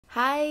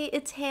Hi,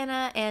 it's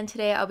Hannah, and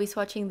today I'll be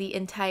swatching the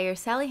entire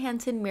Sally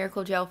Hansen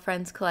Miracle Gel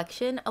Friends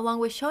collection, along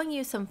with showing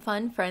you some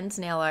fun Friends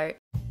nail art.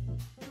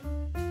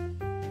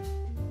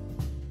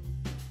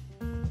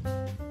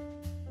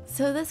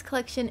 So this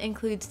collection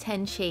includes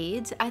 10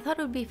 shades. I thought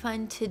it would be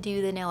fun to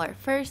do the nail art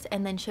first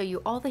and then show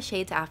you all the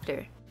shades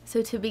after.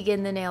 So to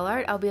begin the nail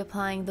art, I'll be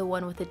applying the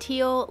one with the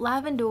teal,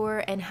 lavender,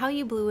 and How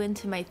You Blew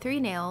into my 3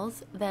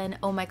 nails, then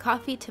Oh My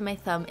Coffee to my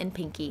thumb and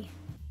pinky.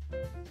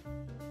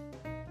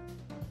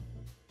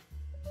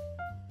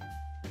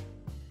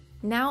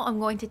 Now I'm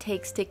going to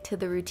take Stick to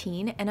the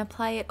Routine and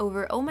apply it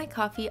over Oh My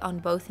Coffee on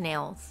both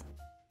nails.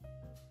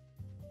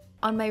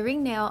 On my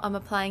ring nail, I'm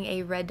applying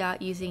a red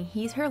dot using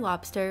He's Her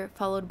Lobster,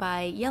 followed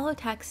by Yellow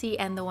Taxi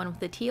and the one with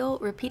the teal,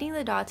 repeating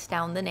the dots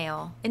down the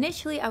nail.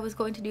 Initially, I was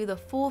going to do the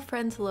full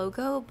Friends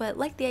logo, but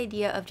liked the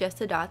idea of just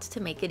the dots to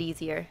make it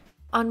easier.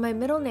 On my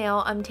middle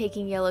nail, I'm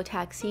taking Yellow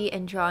Taxi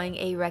and drawing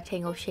a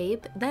rectangle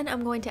shape, then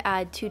I'm going to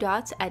add 2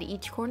 dots at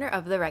each corner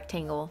of the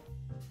rectangle.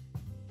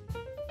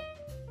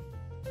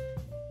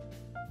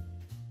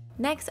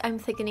 Next, I'm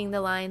thickening the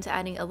lines,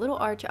 adding a little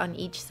arch on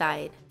each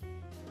side.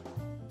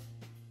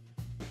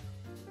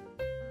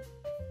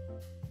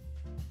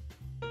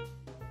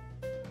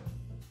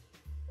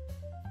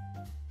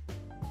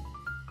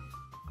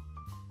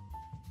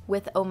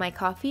 With Oh My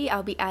Coffee,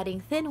 I'll be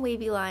adding thin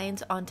wavy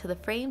lines onto the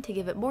frame to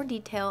give it more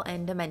detail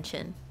and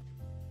dimension.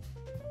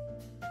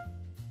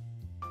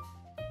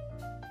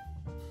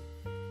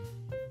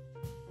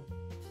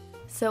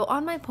 So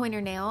on my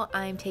pointer nail,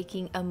 I'm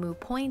taking a moo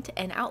point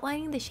and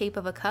outlining the shape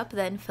of a cup,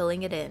 then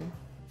filling it in.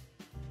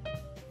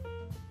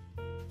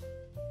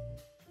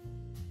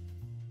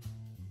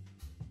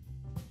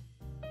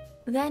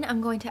 Then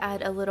I'm going to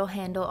add a little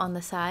handle on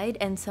the side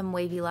and some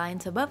wavy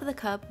lines above the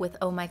cup with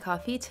Oh My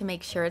Coffee to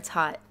make sure it's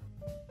hot.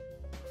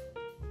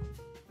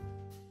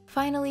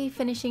 Finally,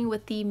 finishing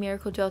with the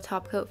Miracle Gel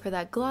top coat for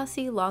that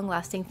glossy,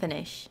 long-lasting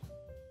finish.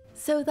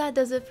 So that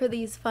does it for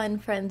these fun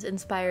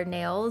Friends-inspired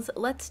nails.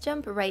 Let's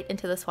jump right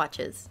into the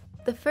swatches.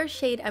 The first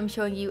shade I'm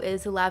showing you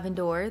is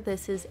Lavender.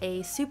 This is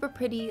a super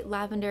pretty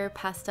lavender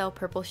pastel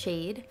purple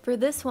shade. For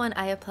this one,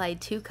 I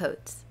applied 2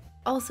 coats.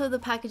 Also, the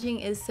packaging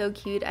is so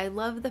cute. I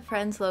love the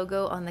Friends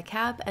logo on the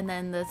cap and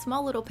then the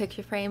small little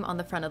picture frame on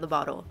the front of the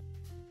bottle.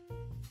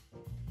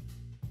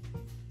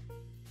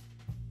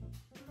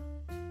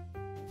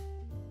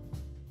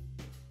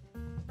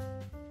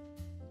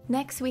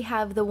 Next, we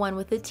have the one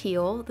with the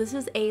teal. This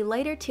is a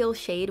lighter teal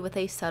shade with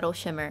a subtle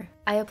shimmer.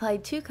 I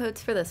applied 2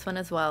 coats for this one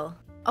as well.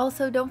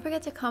 Also, don't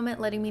forget to comment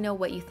letting me know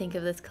what you think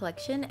of this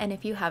collection and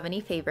if you have any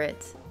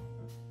favorites.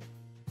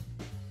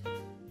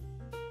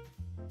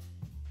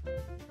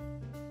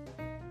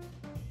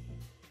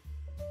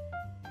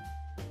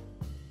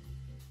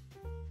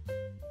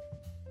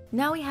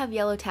 Now we have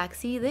Yellow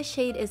Taxi. This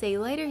shade is a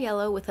lighter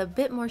yellow with a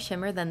bit more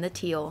shimmer than the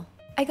teal.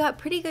 I got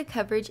pretty good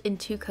coverage in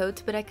 2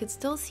 coats, but I could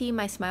still see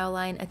my smile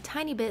line a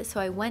tiny bit,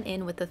 so I went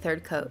in with the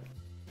 3rd coat.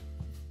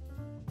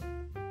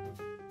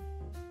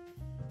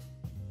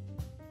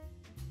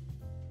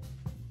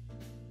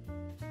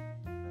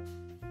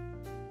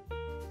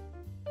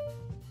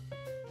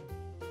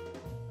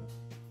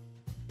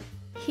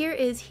 Here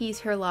is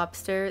He's Her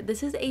Lobster.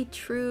 This is a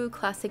true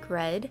classic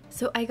red,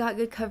 so I got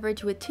good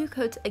coverage with 2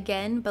 coats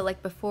again, but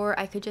like before,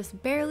 I could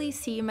just barely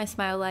see my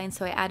smile line,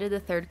 so I added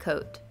the 3rd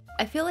coat.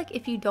 I feel like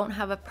if you don't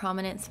have a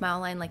prominent smile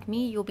line like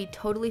me, you'll be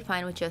totally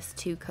fine with just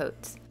 2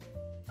 coats.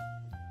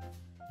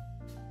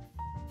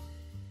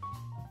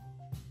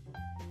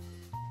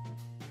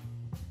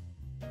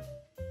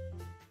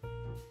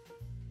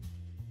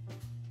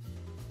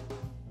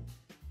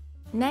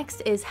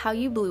 Next is How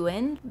You Blew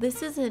In.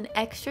 This is an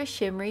extra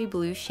shimmery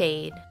blue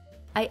shade.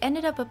 I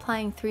ended up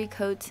applying 3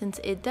 coats since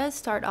it does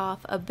start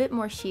off a bit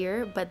more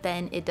sheer, but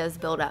then it does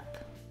build up.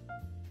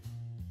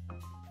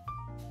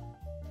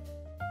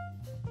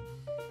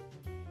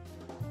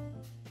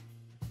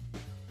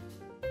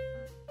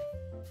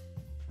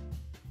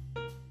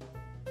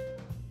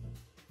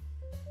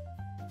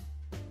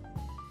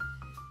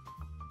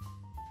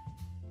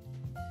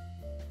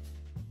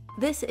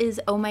 This is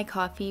Oh My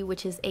Coffee,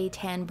 which is a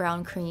tan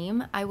brown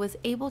cream. I was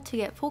able to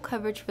get full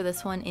coverage for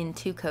this one in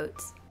 2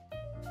 coats.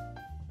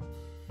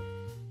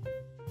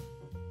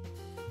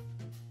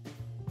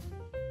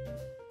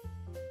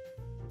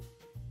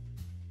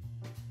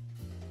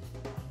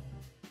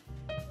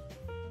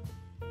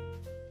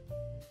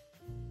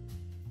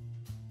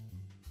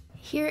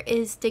 Here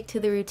is Stick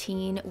to the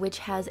Routine, which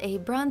has a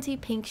bronzy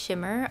pink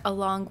shimmer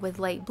along with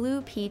light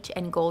blue, peach,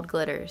 and gold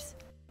glitters.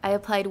 I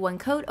applied 1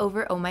 coat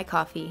over Oh My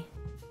Coffee.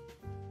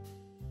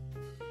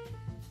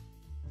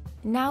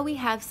 Now we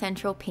have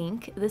Central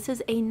Pink. This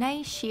is a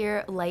nice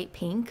sheer light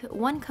pink.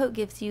 1 coat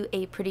gives you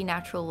a pretty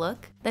natural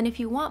look. Then if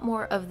you want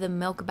more of the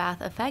milk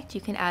bath effect, you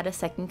can add a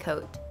 2nd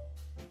coat.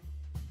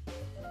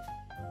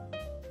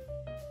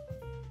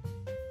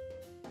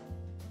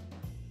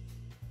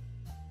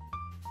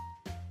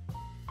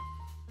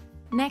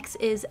 Next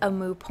is a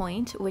Moo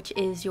Point, which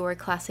is your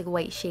classic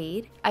white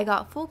shade. I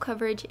got full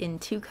coverage in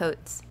 2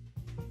 coats.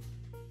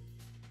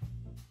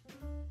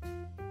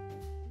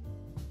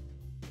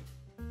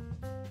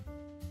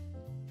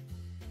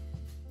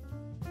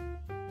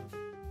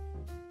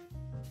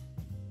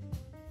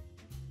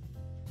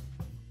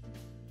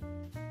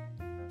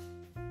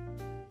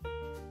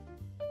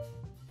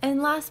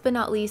 And last but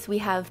not least, we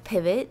have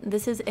Pivot.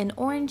 This is an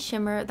orange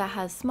shimmer that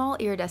has small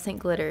iridescent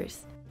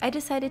glitters. I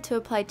decided to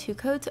apply 2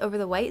 coats over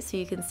the white so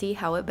you can see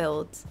how it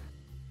builds.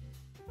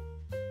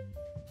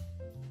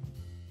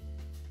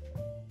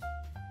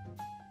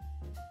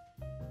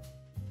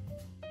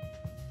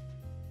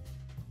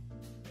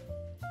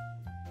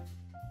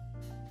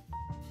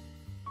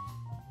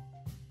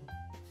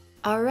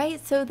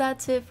 Alright, so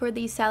that's it for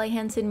the Sally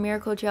Hansen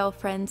Miracle Gel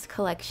Friends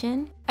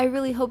collection. I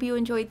really hope you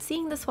enjoyed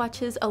seeing the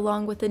swatches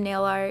along with the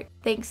nail art.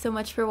 Thanks so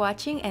much for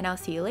watching, and I'll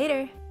see you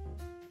later!